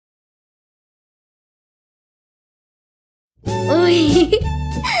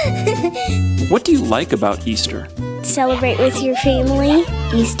What do you like about Easter? Celebrate with your family.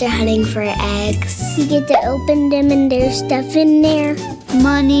 Easter hunting for eggs. You get to open them and there's stuff in there.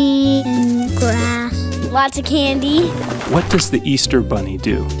 Money and grass. Lots of candy. What does the Easter bunny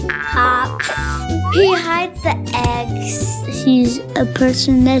do? Hops. He hides the eggs. He's a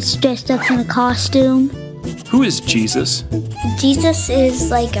person that's dressed up in a costume. Who is Jesus? Jesus is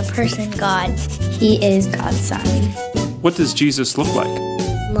like a person God. He is God's son. What does Jesus look like?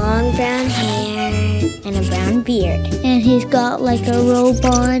 Long brown hair and a brown beard. And he's got like a robe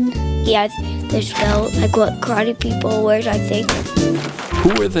on. He has this belt, like what karate people wear, I think.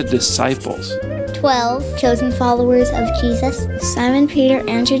 Who are the disciples? 12 chosen followers of Jesus. Simon, Peter,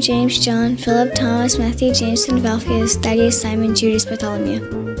 Andrew, James, John, Philip, Thomas, Matthew, James, and Alphaeus, Thaddeus, Simon, Judas,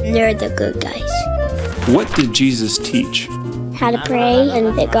 Bartholomew. They're the good guys. What did Jesus teach? How to pray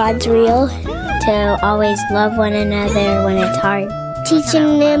and that God's real. To always love one another when it's hard.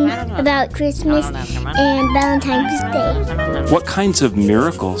 Teaching them about Christmas and Valentine's Day. What kinds of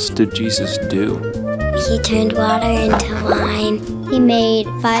miracles did Jesus do? He turned water into wine. He made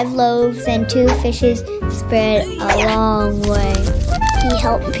 5 loaves and 2 fishes spread a long way. He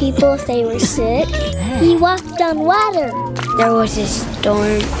helped people if they were sick. He walked on water. There was a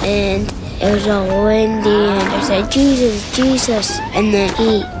storm and it was all windy and they said, Jesus, Jesus. And then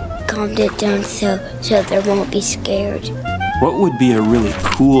he calmed it down so they won't be scared. What would be a really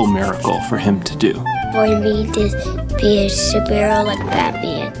cool miracle for him to do? For me to be a superhero like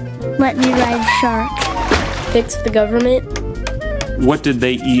Batman. Let me ride a shark. Fix the government. What did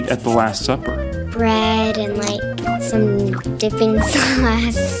they eat at the Last Supper? Bread and like some dipping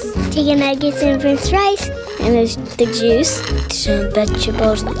sauce. Chicken nuggets and french fries. And there's the juice. Some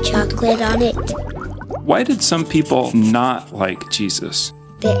vegetables and chocolate on it. Why did some people not like Jesus?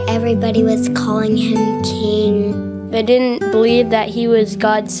 That everybody was calling him king. They didn't believe that he was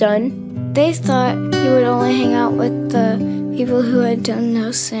God's son. They thought he would only hang out with the people who had done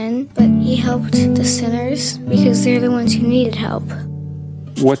no sin, but he helped the sinners because they're the ones who needed help.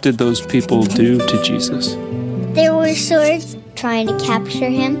 What did those people do to Jesus? There were swords trying to capture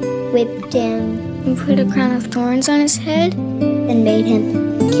him, whipped him, and put a crown of thorns on his head, and made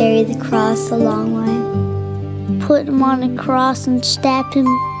him carry the cross a long way. Put him on a cross and stabbed him.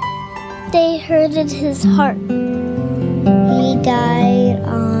 They hurted his heart. He died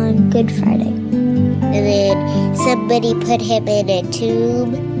on Good Friday. And then somebody put him in a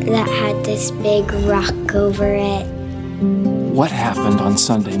tomb that had this big rock over it. What happened on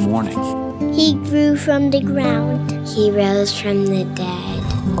Sunday morning? He grew from the ground. He rose from the dead.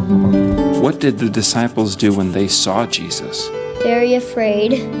 What did the disciples do when they saw Jesus? Very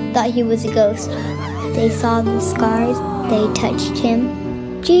afraid, thought he was a ghost. They saw the scars, they touched him.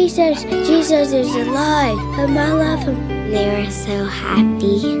 Jesus, Jesus is alive, and I love him. They were so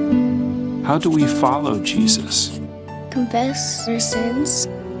happy. How do we follow Jesus? Confess our sins.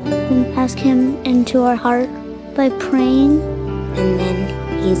 And ask him into our heart by praying. And then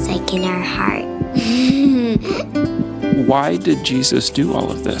he's like in our heart. Why did Jesus do all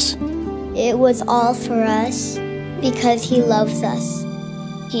of this? It was all for us because he loves us.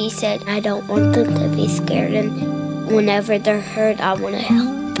 He said, I don't want them to be scared, and whenever they're hurt, I want to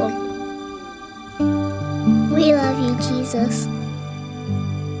help them. We love you, Jesus.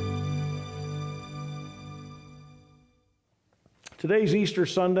 Today's Easter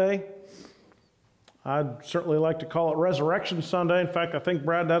Sunday. I'd certainly like to call it Resurrection Sunday. In fact, I think,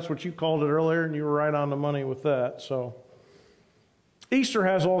 Brad, that's what you called it earlier, and you were right on the money with that. So, Easter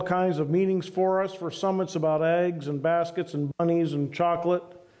has all kinds of meanings for us. For some, it's about eggs and baskets and bunnies and chocolate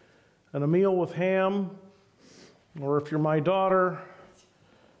and a meal with ham. Or if you're my daughter,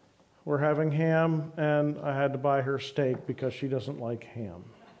 we're having ham, and I had to buy her steak because she doesn't like ham.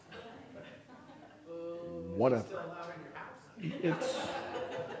 Whatever.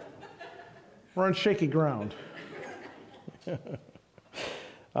 We're on shaky ground.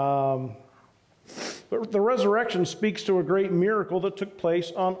 But the resurrection speaks to a great miracle that took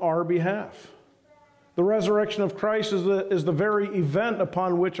place on our behalf. The resurrection of Christ is the very event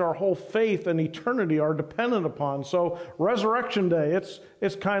upon which our whole faith and eternity are dependent upon. So Resurrection Day,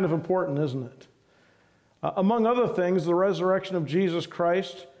 it's kind of important, isn't it? Among other things, the resurrection of Jesus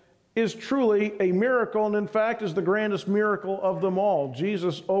Christ is truly a miracle, and in fact is the grandest miracle of them all.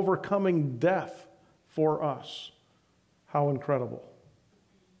 Jesus overcoming death for us. How incredible.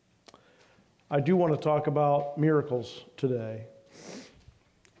 I do want to talk about miracles today.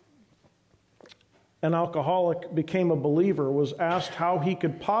 An alcoholic became a believer, was asked how he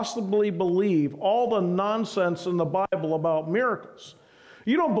could possibly believe all the nonsense in the Bible about miracles.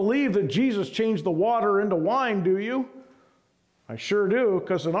 You don't believe that Jesus changed the water into wine, do you? I sure do,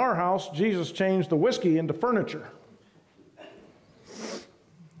 because in our house, Jesus changed the whiskey into furniture.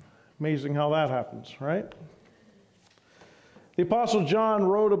 Amazing how that happens, right? The Apostle John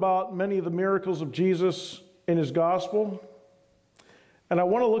wrote about many of the miracles of Jesus in his gospel. And I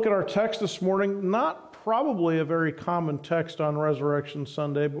want to look at our text this morning, not probably a very common text on Resurrection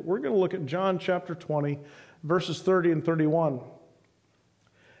Sunday, but we're going to look at John chapter 20, verses 30 and 31.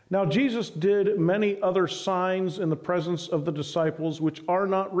 Now Jesus did many other signs in the presence of the disciples, which are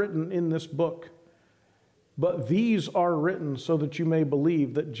not written in this book. But these are written so that you may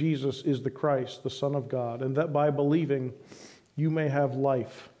believe that Jesus is the Christ, the Son of God, and that by believing you may have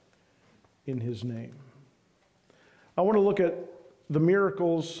life in his name. I want to look at the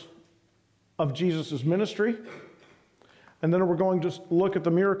miracles of Jesus' ministry, and then we're going to look at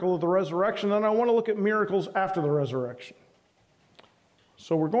the miracle of the resurrection, and I want to look at miracles after the resurrection.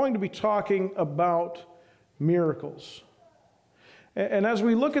 So we're going to be talking about miracles. And as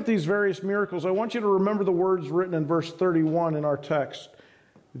we look at these various miracles, I want you to remember the words written in verse 31 in our text.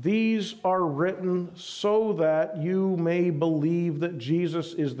 These are written so that you may believe that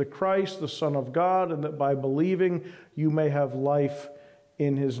Jesus is the Christ, the Son of God, and that by believing you may have life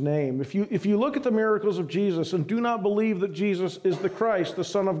in his name. If you look at the miracles of Jesus and do not believe that Jesus is the Christ, the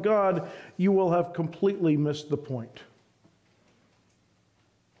Son of God, you will have completely missed the point.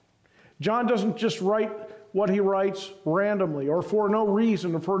 John doesn't just write what he writes randomly or for no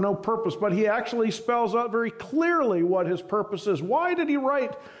reason or for no purpose, but he actually spells out very clearly what his purpose is. Why did he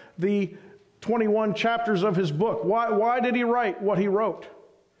write the 21 chapters of his book? Why did he write what he wrote?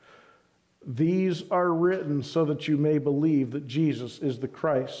 These are written so that you may believe that Jesus is the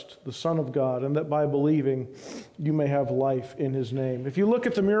Christ, the Son of God, and that by believing you may have life in his name. If you look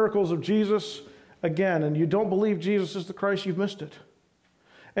at the miracles of Jesus again and you don't believe Jesus is the Christ, you've missed it.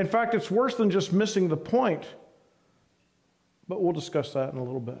 In fact, it's worse than just missing the point, but we'll discuss that in a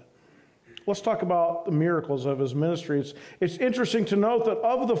little bit. Let's talk about the miracles of his ministry. It's interesting to note that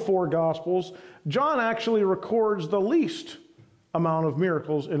of the four Gospels, John actually records the least amount of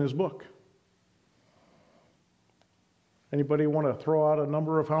miracles in his book. Anybody want to throw out a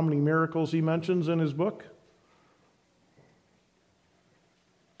number of how many miracles he mentions in his book?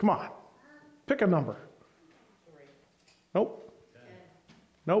 Come on, pick a number. 3. Nope.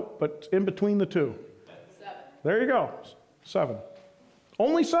 Nope, but in between the two. 7. There you go. 7.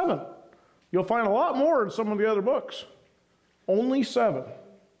 Only 7. You'll find a lot more in some of the other books. Only 7.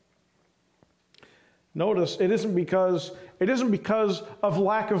 Notice it isn't because of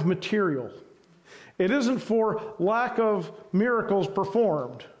lack of material. It isn't for lack of miracles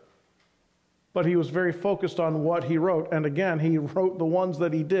performed. But he was very focused on what he wrote. And again, he wrote the ones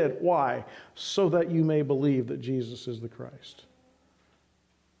that he did. Why? So that you may believe that Jesus is the Christ.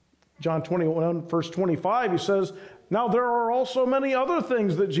 John 21, verse 25, he says, now there are also many other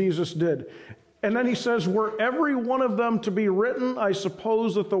things that Jesus did. And then he says, were every one of them to be written, I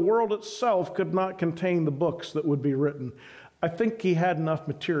suppose that the world itself could not contain the books that would be written. I think he had enough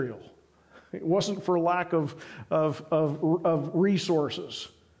material. It wasn't for lack of resources.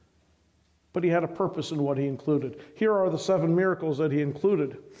 But he had a purpose in what he included. Here are the 7 miracles that he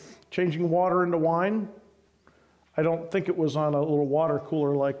included. Changing water into wine. I don't think it was on a little water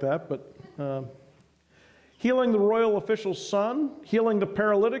cooler like that, but healing the royal official's son, healing the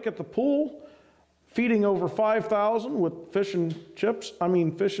paralytic at the pool, feeding over 5,000 with fish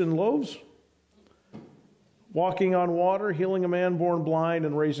and loaves, walking on water, healing a man born blind,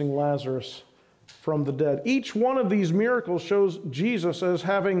 and raising Lazarus from the dead. Each one of these miracles shows Jesus as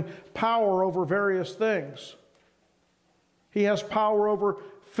having power over various things. He has power over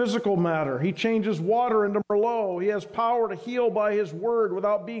physical matter. He changes water into Merlot. He has power to heal by his word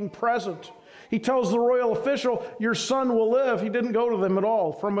without being present. He tells the royal official, your son will live. He didn't go to them at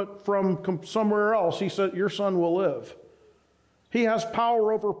all from somewhere else. He said, your son will live. He has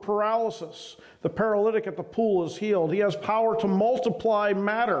power over paralysis. The paralytic at the pool is healed. He has power to multiply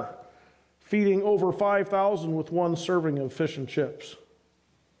matter, feeding over 5,000 with one serving of fish and chips.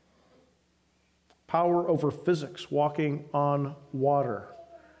 Power over physics, walking on water.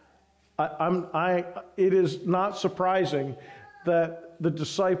 It is not surprising that the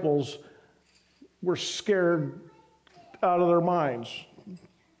disciples were scared out of their minds.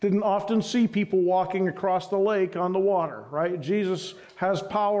 Didn't often see people walking across the lake on the water, right? Jesus has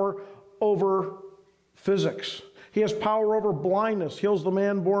power over physics. He has power over blindness, heals the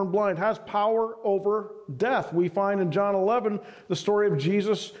man born blind, has power over death. We find in John 11 the story of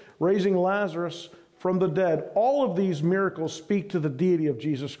Jesus raising Lazarus from the dead. All of these miracles speak to the deity of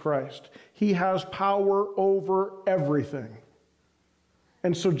Jesus Christ. He has power over everything.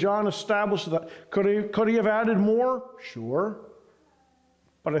 And so John established that. Could he have added more? Sure.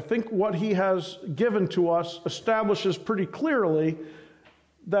 But I think what he has given to us establishes pretty clearly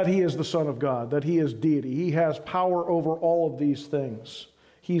that he is the Son of God, that he is deity. He has power over all of these things.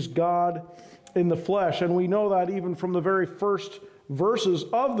 He's God in the flesh. And we know that even from the very first verses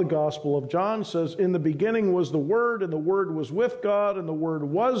of the Gospel of John. Says, in the beginning was the Word, and the Word was with God, and the Word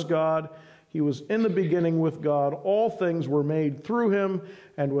was God. He was in the beginning with God. All things were made through him,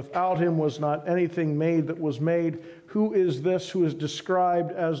 and without him was not anything made that was made. Who is this who is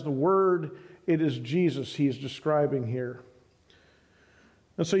described as the Word? It is Jesus he is describing here.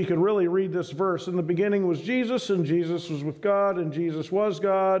 And so you can really read this verse. In the beginning was Jesus, and Jesus was with God, and Jesus was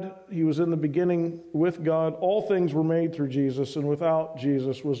God. He was in the beginning with God. All things were made through Jesus, and without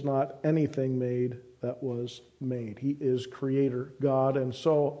Jesus was not anything made that was made. He is Creator God, and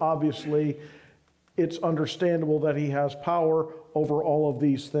so obviously it's understandable that he has power over all of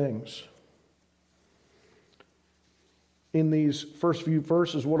these things. In these first few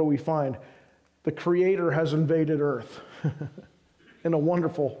verses, what do we find? The Creator has invaded earth in a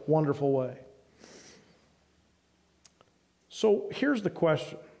wonderful, wonderful way. So here's the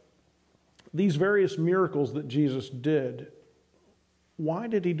question. These various miracles that Jesus did, why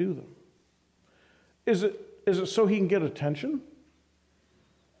did he do them? Is it so he can get attention?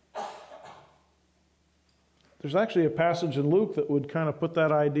 There's actually a passage in Luke that would kind of put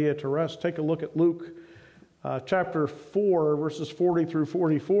that idea to rest. Take a look at Luke chapter 4, verses 40 through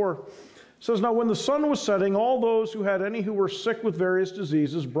 44. It says, now when the sun was setting, all those who had any who were sick with various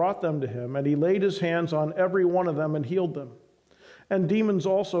diseases brought them to him, and he laid his hands on every one of them and healed them. And demons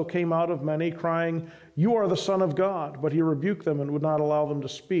also came out of many, crying, you are the Son of God. But he rebuked them and would not allow them to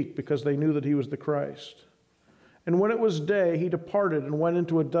speak, because they knew that he was the Christ. And when it was day, he departed and went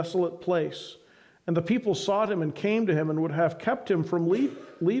into a desolate place. And the people sought him and came to him and would have kept him from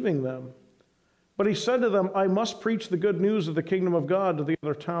leaving them. But he said to them, I must preach the good news of the kingdom of God to the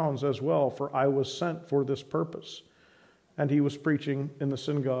other towns as well, for I was sent for this purpose. And he was preaching in the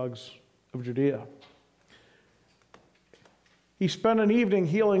synagogues of Judea. He spent an evening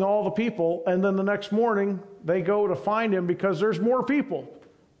healing all the people, and then the next morning they go to find him because there's more people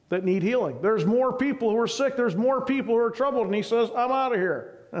that need healing. There's more people who are sick. There's more people who are troubled. And he says, I'm out of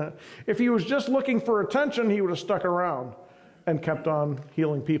here. If he was just looking for attention, he would have stuck around and kept on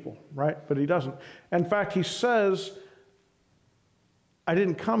healing people, right? But he doesn't. In fact, he says, I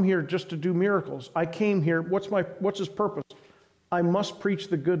didn't come here just to do miracles. I came here, what's his purpose? I must preach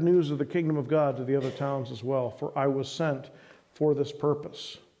the good news of the kingdom of God to the other towns as well, for I was sent for this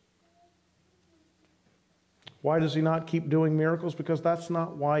purpose. Why does he not keep doing miracles? Because that's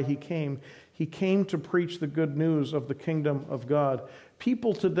not why he came. He came to preach the good news of the kingdom of God.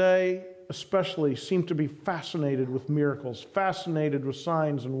 People today especially seem to be fascinated with miracles, fascinated with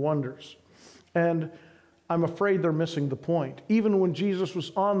signs and wonders. And I'm afraid they're missing the point. Even when Jesus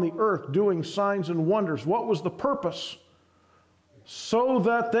was on the earth doing signs and wonders, what was the purpose? So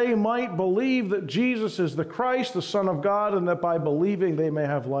that they might believe that Jesus is the Christ, the Son of God, and that by believing they may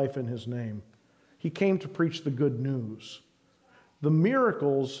have life in his name. He came to preach the good news. The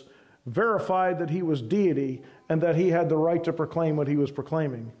miracles verified that he was deity and that he had the right to proclaim what he was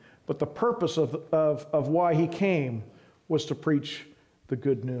proclaiming. But the purpose of why he came was to preach the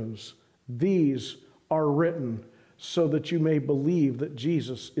good news. These are written so that you may believe that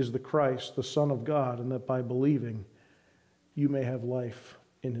Jesus is the Christ, the Son of God, and that by believing you may have life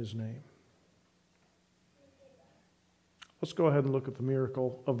in his name. Let's go ahead and look at the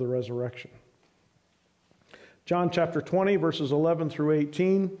miracle of the resurrection. John chapter 20, verses 11 through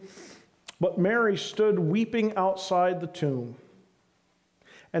 18. But Mary stood weeping outside the tomb.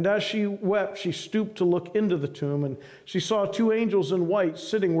 And as she wept, she stooped to look into the tomb, and she saw two angels in white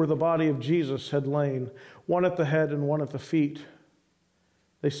sitting where the body of Jesus had lain, one at the head and one at the feet.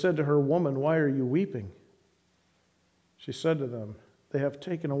 They said to her, Woman, why are you weeping? She said to them, They have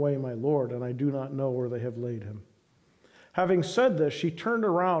taken away my Lord, and I do not know where they have laid him. Having said this, she turned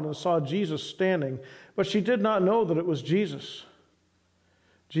around and saw Jesus standing, but she did not know that it was Jesus.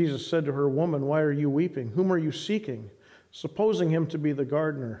 Jesus said to her, Woman, why are you weeping? Whom are you seeking? Supposing him to be the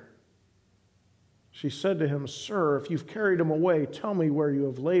gardener. She said to him, Sir, if you've carried him away, tell me where you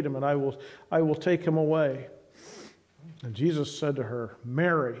have laid him, and I will take him away. And Jesus said to her,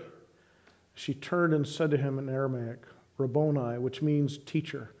 Mary. She turned and said to him in Aramaic, Rabboni, which means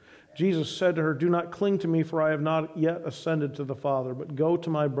teacher. Jesus said to her, Do not cling to me, for I have not yet ascended to the Father, but go to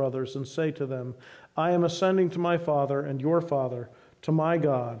my brothers and say to them, I am ascending to my Father and your Father, to my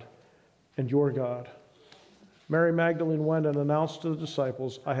God and your God. Mary Magdalene went and announced to the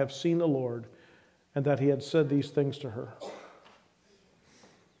disciples, I have seen the Lord, and that he had said these things to her.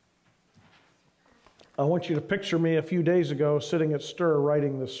 I want you to picture me a few days ago sitting at Stir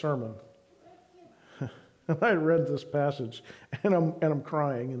writing this sermon. And I read this passage, and I'm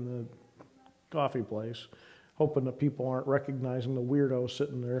crying in the coffee place, hoping that people aren't recognizing the weirdo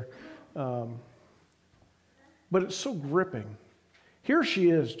sitting there. But it's so gripping. Here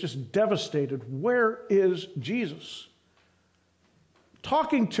she is, just devastated. Where is Jesus?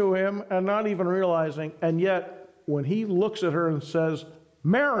 Talking to him and not even realizing, and yet when he looks at her and says,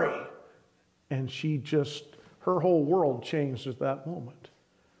 Mary, and she just, her whole world changed at that moment.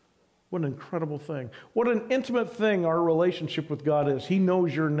 What an incredible thing. What an intimate thing our relationship with God is. He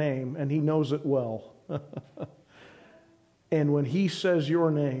knows your name, and he knows it well. And when he says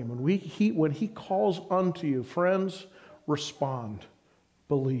your name, when he calls unto you, friends, respond,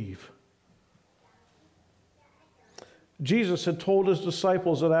 believe. Jesus had told his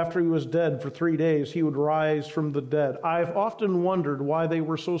disciples that after he was dead for 3 days, he would rise from the dead. I've often wondered why they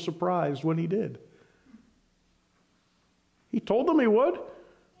were so surprised when he did. He told them he would.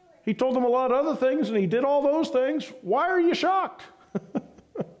 He told them a lot of other things, and he did all those things. Why are you shocked?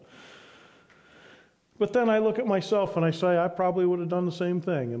 But then I look at myself and I say, I probably would have done the same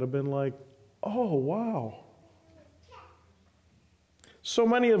thing and have been like, oh, wow. So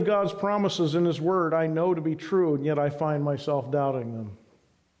many of God's promises in his word I know to be true, and yet I find myself doubting them.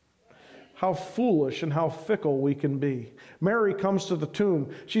 How foolish and how fickle we can be. Mary comes to the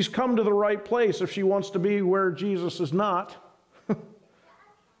tomb. She's come to the right place if she wants to be where Jesus is not.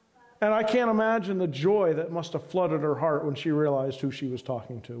 And I can't imagine the joy that must have flooded her heart when she realized who she was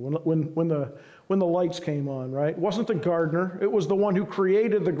talking to. When the lights came on, right? It wasn't the gardener. It was the one who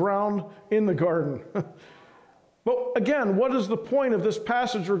created the ground in the garden. But again, what is the point of this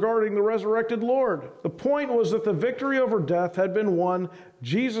passage regarding the resurrected Lord? The point was that the victory over death had been won.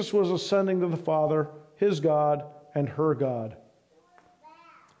 Jesus was ascending to the Father, his God, and her God.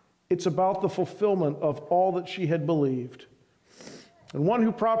 It's about the fulfillment of all that she had believed. And one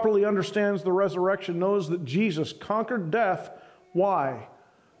who properly understands the resurrection knows that Jesus conquered death. Why?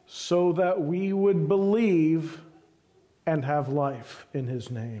 So that we would believe and have life in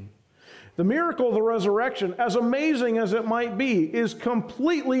his name. The miracle of the resurrection, as amazing as it might be, is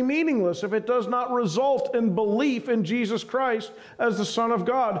completely meaningless if it does not result in belief in Jesus Christ as the Son of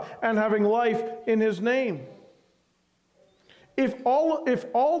God and having life in his name. If all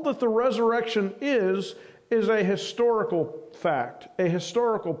that the resurrection is a historical fact, a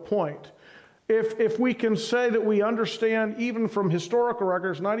historical point. If we can say that we understand even from historical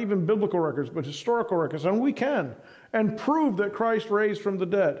records, not even biblical records, but historical records, and we can, and prove that Christ raised from the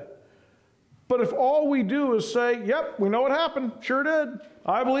dead. But if all we do is say, yep, we know it happened, sure did,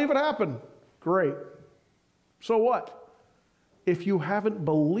 I believe it happened, great. So what? If you haven't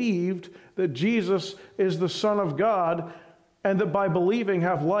believed that Jesus is the Son of God, and that by believing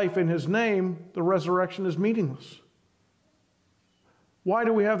have life in his name, the resurrection is meaningless. Why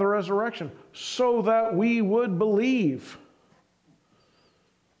do we have the resurrection? So that we would believe.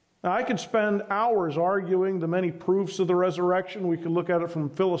 Now, I could spend hours arguing the many proofs of the resurrection. We could look at it from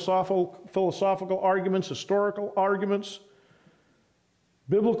philosophical arguments, historical arguments,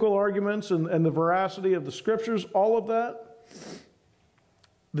 biblical arguments, and the veracity of the scriptures, all of that.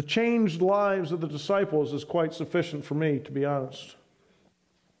 The changed lives of the disciples is quite sufficient for me, to be honest.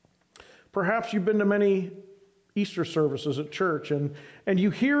 Perhaps you've been to many Easter services at church, and you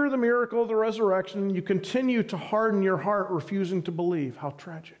hear the miracle of the resurrection, and you continue to harden your heart, refusing to believe. How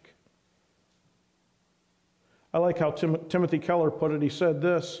tragic. I like how Timothy Keller put it. He said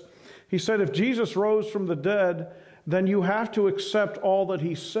this. He said, if Jesus rose from the dead, then you have to accept all that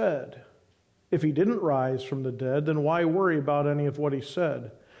he said. If he didn't rise from the dead, then why worry about any of what he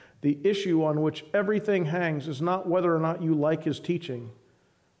said? The issue on which everything hangs is not whether or not you like his teaching,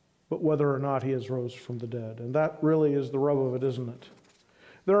 but whether or not he has rose from the dead. And that really is the rub of it, isn't it?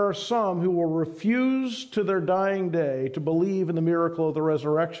 There are some who will refuse to their dying day to believe in the miracle of the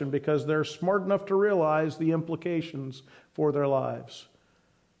resurrection because they're smart enough to realize the implications for their lives.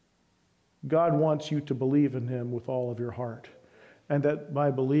 God wants you to believe in him with all of your heart, and that by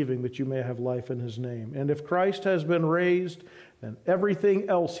believing that you may have life in his name. And if Christ has been raised, then everything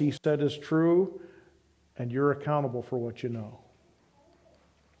else he said is true, and you're accountable for what you know.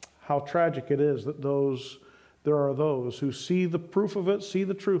 How tragic it is that there are those who see the proof of it, see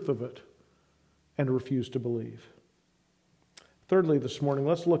the truth of it, and refuse to believe. Thirdly, this morning,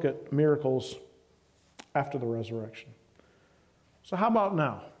 let's look at miracles after the resurrection. So how about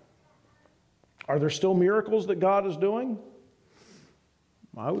now? Are there still miracles that God is doing?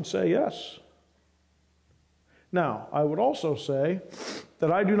 I would say yes. Now, I would also say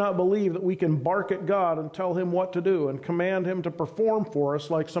that I do not believe that we can bark at God and tell him what to do and command him to perform for us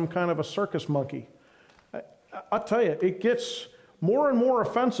like some kind of a circus monkey I'll tell you, it gets more and more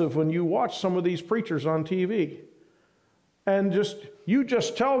offensive when you watch some of these preachers on TV. And you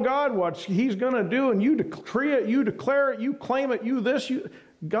just tell God what He's going to do, and you decree it, you declare it, you claim it,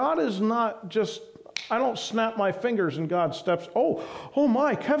 God is not just, I don't snap my fingers and God steps, oh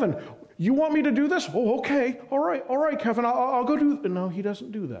my, Kevin, you want me to do this? Oh, okay, all right, Kevin, I'll go do it. No, He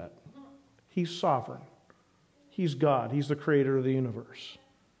doesn't do that. He's sovereign. He's God. He's the creator of the universe.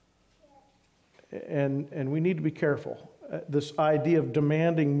 And we need to be careful. This idea of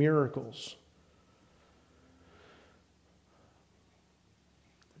demanding miracles.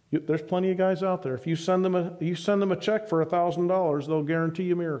 There's plenty of guys out there. If you send them a check for $1,000, they'll guarantee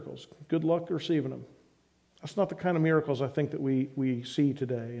you miracles. Good luck receiving them. That's not the kind of miracles I think that we see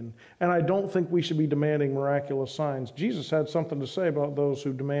today. And I don't think we should be demanding miraculous signs. Jesus had something to say about those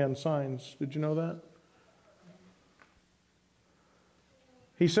who demand signs. Did you know that?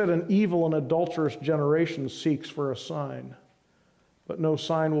 He said, an evil and adulterous generation seeks for a sign, but no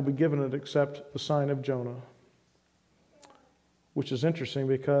sign will be given it except the sign of Jonah. Which is interesting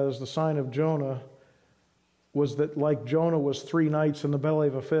because the sign of Jonah was that like Jonah was 3 nights in the belly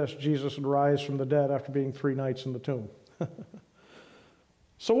of a fish, Jesus would rise from the dead after being 3 nights in the tomb.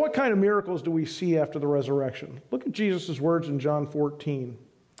 So what kind of miracles do we see after the resurrection? Look at Jesus' words in John 14.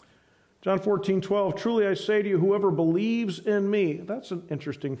 John 14:12, truly I say to you, whoever believes in me. That's an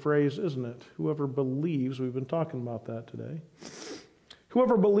interesting phrase, isn't it? Whoever believes, we've been talking about that today.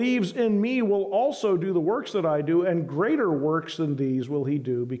 Whoever believes in me will also do the works that I do, and greater works than these will he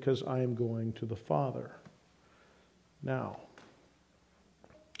do, because I am going to the Father. Now,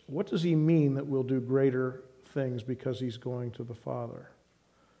 what does he mean that we'll do greater things because he's going to the Father?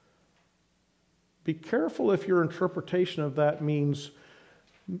 Be careful if your interpretation of that means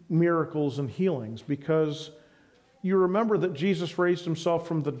miracles and healings, because you remember that Jesus raised himself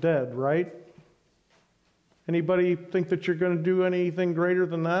from the dead, right? Anybody think that you're going to do anything greater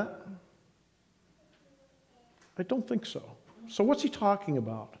than that? I don't think so. So what's he talking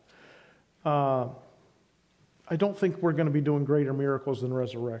about? I don't think we're going to be doing greater miracles than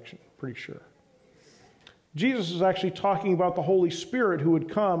resurrection, pretty sure. Jesus is actually talking about the Holy Spirit who would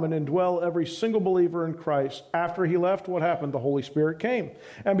come and indwell every single believer in Christ. After he left, what happened? The Holy Spirit came.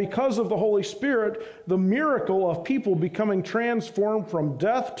 And because of the Holy Spirit, the miracle of people becoming transformed from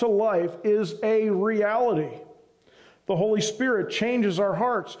death to life is a reality. The Holy Spirit changes our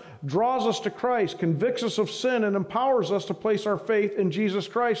hearts, draws us to Christ, convicts us of sin, and empowers us to place our faith in Jesus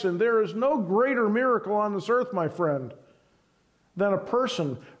Christ. And there is no greater miracle on this earth, my friend, than a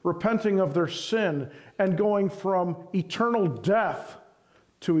person repenting of their sin and going from eternal death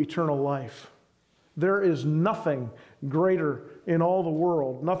to eternal life. There is nothing greater in all the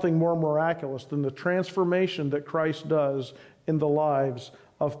world, nothing more miraculous than the transformation that Christ does in the lives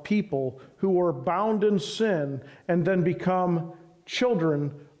of people who are bound in sin and then become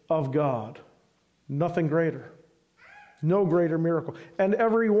children of God. Nothing greater. No greater miracle. And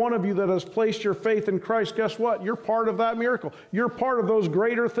every one of you that has placed your faith in Christ, guess what? You're part of that miracle. You're part of those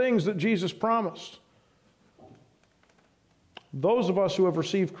greater things that Jesus promised. Those of us who have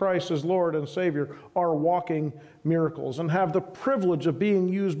received Christ as Lord and Savior are walking miracles and have the privilege of being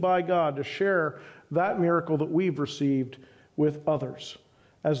used by God to share that miracle that we've received with others.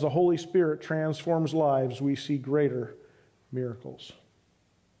 As the Holy Spirit transforms lives, we see greater miracles.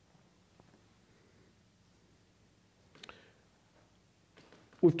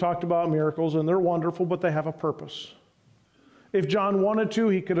 We've talked about miracles, and they're wonderful, but they have a purpose. If John wanted to,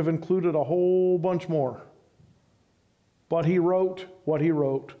 he could have included a whole bunch more. But he wrote what he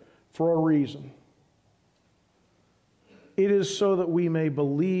wrote for a reason. It is so that we may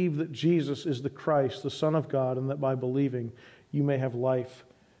believe that Jesus is the Christ, the Son of God, and that by believing you may have life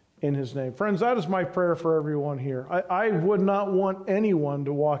in his name. Friends, that is my prayer for everyone here. I would not want anyone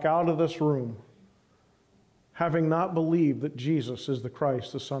to walk out of this room having not believed that Jesus is the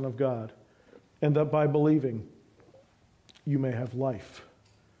Christ, the Son of God, and that by believing you may have life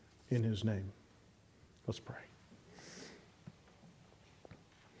in his name. Let's pray.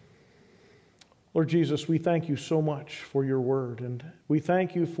 Lord Jesus, we thank you so much for your word, and we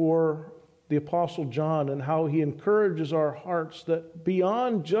thank you for the Apostle John and how he encourages our hearts that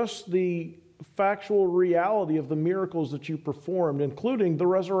beyond just the factual reality of the miracles that you performed, including the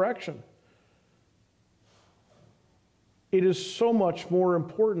resurrection, it is so much more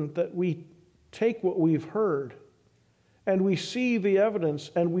important that we take what we've heard and we see the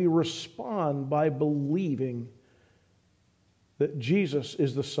evidence and we respond by believing that Jesus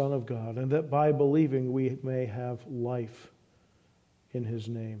is the Son of God, and that by believing we may have life in his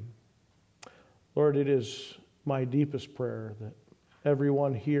name. Lord, it is my deepest prayer that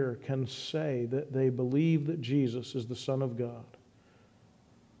everyone here can say that they believe that Jesus is the Son of God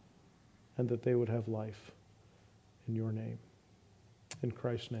and that they would have life in your name. In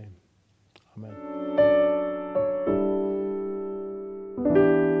Christ's name, amen.